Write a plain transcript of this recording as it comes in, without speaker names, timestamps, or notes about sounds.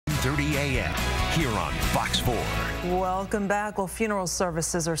9:30 a.m. here on Fox 4. Welcome back. Well, funeral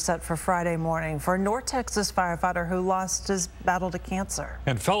services are set for Friday morning for a North Texas firefighter who lost his battle to cancer.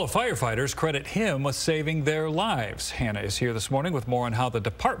 And fellow firefighters credit him with saving their lives. Hannah is here this morning with more on how the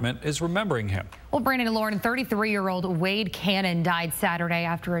department is remembering him. Well, Brandon and Lauren, 33-year-old Wade Cannon died Saturday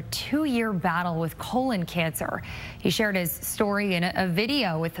after a 2-year battle with colon cancer. He shared his story in a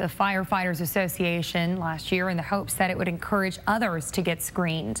video with the Firefighters Association last year in the hopes that it would encourage others to get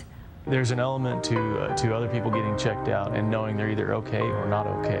screened. There's an element to other people getting checked out and knowing they're either okay or not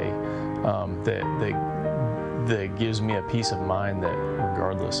okay that gives me a peace of mind that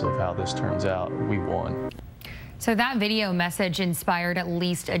regardless of how this turns out, we won. So that video message inspired at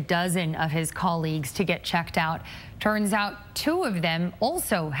least a dozen of his colleagues to get checked out. Turns out 2 of them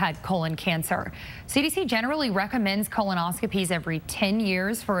also had colon cancer. CDC generally recommends colonoscopies every 10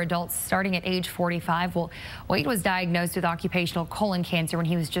 years for adults starting at age 45. Well, Wade was diagnosed with occupational colon cancer when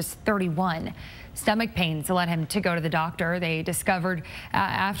he was just 31. Stomach pains led him to go to the doctor. They discovered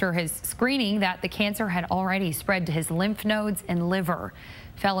after his screening that the cancer had already spread to his lymph nodes and liver.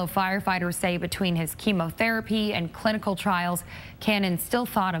 Fellow firefighters say between his chemotherapy and clinical trials, Cannon still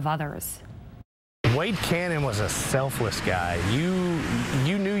thought of others. Wade Cannon was a selfless guy. You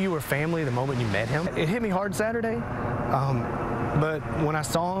knew you were family the moment you met him. It hit me hard Saturday, but when I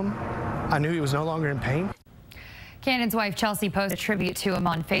saw him, I knew he was no longer in pain. Cannon's wife Chelsea posted a tribute to him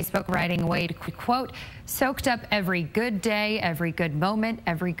on Facebook, writing, Wade, quote, soaked up every good day, every good moment,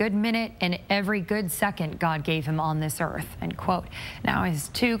 every good minute, and every good second God gave him on this earth, end quote. Now, his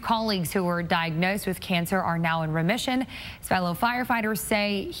 2 colleagues who were diagnosed with cancer are now in remission. His fellow firefighters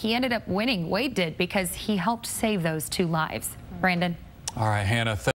say he ended up winning, Wade did, because he helped save those 2 lives. Brandon. All right, Hannah.